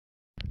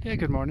Yeah,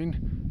 good morning.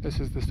 This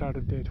is the start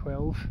of day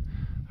 12.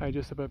 I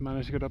just about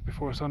managed to get up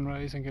before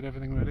sunrise and get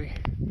everything ready.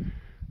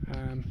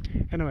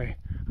 Anyway,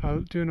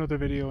 I'll do another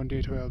video on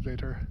day 12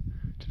 later.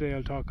 Today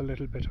I'll talk a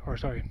little bit,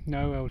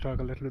 now I'll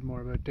talk a little bit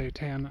more about day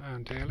 10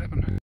 and day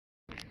 11.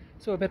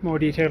 So a bit more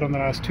detail on the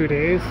last 2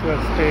 days.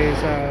 That's days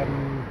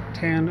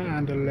 10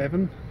 and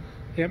 11.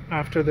 Yep,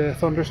 after the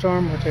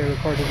thunderstorm, which I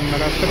recorded in my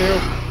last video.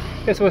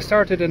 Yeah, so I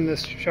started in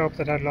this shop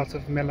that had lots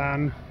of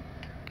Milan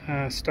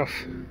stuff.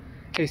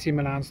 AC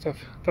Milan stuff.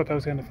 Thought that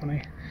was kind of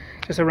funny.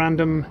 Just a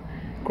random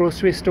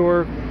grocery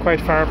store quite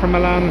far from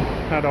Milan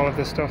had all of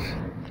this stuff.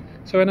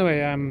 So anyway,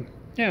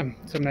 yeah,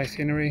 some nice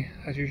scenery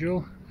as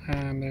usual.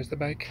 There's the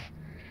bike.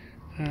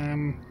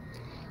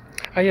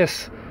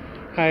 Yes,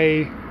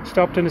 I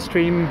stopped in a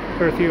stream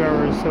for a few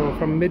hours, so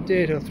from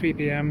midday till 3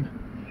 p.m.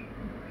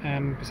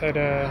 Beside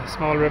a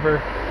small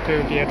river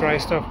to dry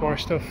stuff,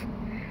 wash stuff.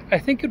 I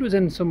think it was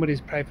in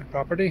somebody's private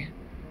property.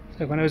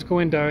 So when I was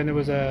going down, there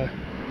was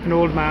an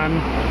old man,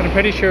 but I'm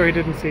pretty sure he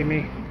didn't see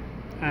me.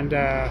 And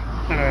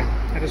anyway,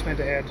 I just went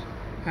ahead.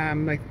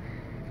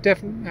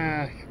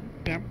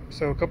 Yeah.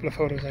 So a couple of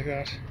photos like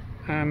that.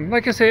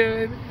 Like I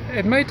say,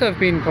 it might have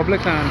been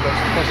public land, but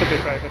possibly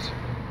private.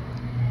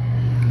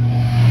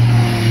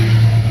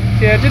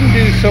 Yeah, I didn't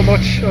do so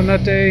much on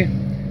that day.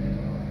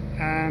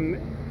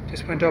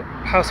 Just went up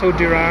Paso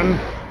Duran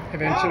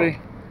eventually,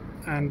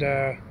 and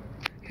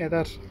yeah,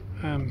 that.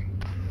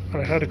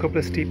 Well, I had a couple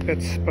of steep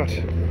bits, but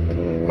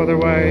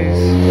otherwise,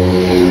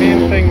 the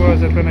main thing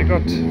was that when I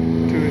got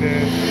to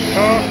the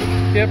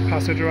top, yep,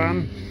 Paso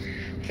Duran,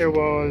 there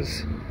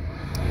was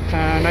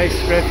a nice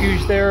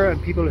refuge there,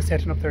 and people were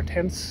setting up their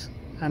tents.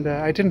 And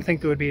I didn't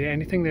think there would be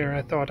anything there.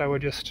 I thought I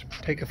would just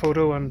take a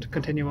photo and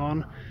continue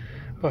on,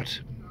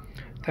 but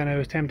then I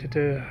was tempted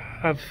to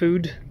have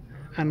food,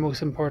 and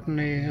most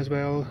importantly as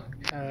well,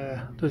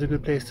 there was a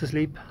good place to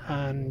sleep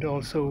and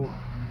also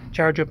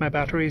charge up my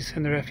batteries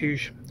in the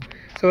refuge.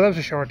 So that was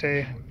a short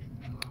day.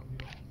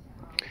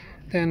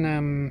 Then,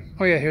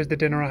 oh yeah, here's the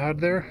dinner I had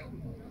there.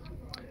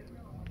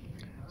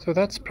 So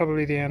that's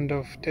probably the end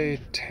of day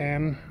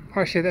 10.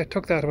 Actually, I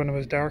took that when it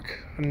was dark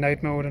and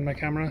night mode in my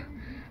camera.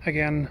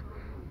 Again,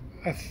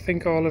 I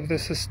think all of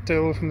this is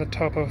still from the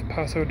top of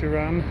Paso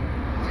Duran.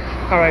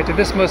 Alright,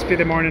 this must be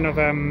the morning of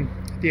the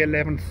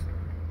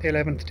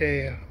 11th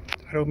day.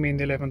 I don't mean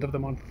the 11th of the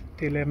month,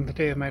 the 11th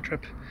day of my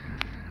trip,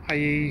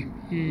 i.e.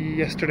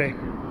 yesterday.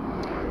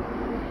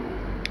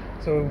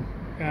 So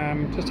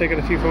just taking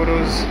a few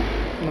photos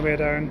on the way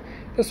down.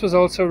 This was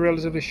also a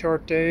relatively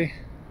short day.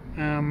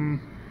 Oh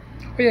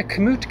yeah,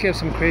 Komoot gave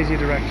some crazy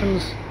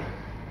directions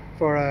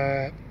for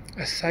a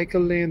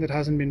cycle lane that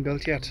hasn't been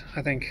built yet,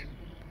 I think.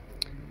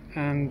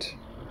 And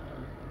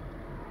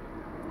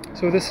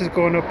so this is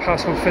going up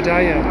Paso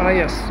Fidaya. Ah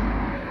yes.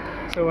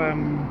 So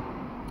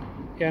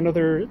yeah,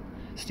 another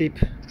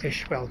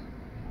steep-ish, well,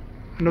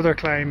 another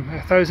climb,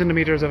 1,000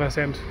 meters of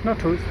ascent. Not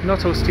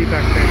so steep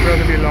actually,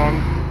 relatively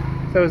long.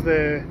 That was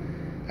the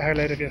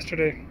highlight of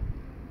yesterday.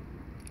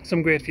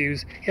 Some great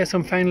views. Yes,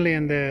 I'm finally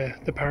in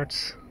the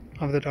parts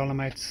of the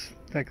Dolomites,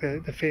 like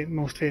the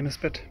most famous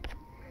bit.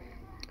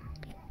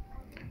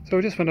 So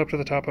we just went up to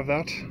the top of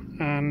that,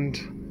 and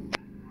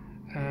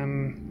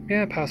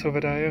yeah, Paso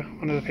Vidaya,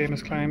 one of the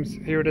famous climbs.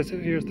 Here it is.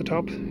 Here's the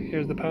top.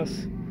 Here's the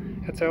pass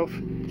itself.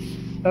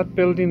 That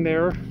building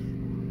there,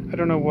 I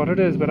don't know what it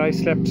is, but I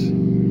slept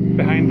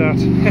behind that.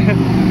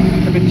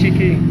 A bit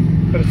cheeky,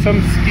 but it's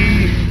some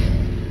ski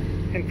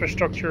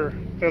infrastructure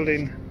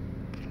building,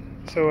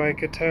 so I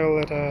could tell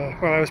that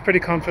well, I was pretty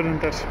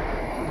confident that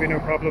there'd be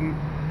no problem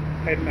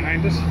hiding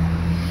behind it,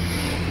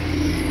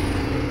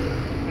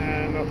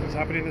 and nothing's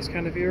happening this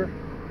kind of year.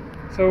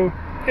 So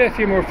yeah, a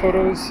few more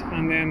photos,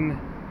 and then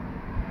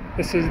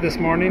this is this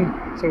morning,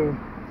 so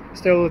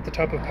still at the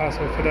top of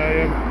Paso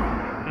Fidaya,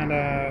 and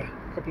a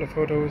couple of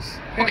photos.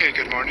 Okay,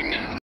 good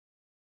morning.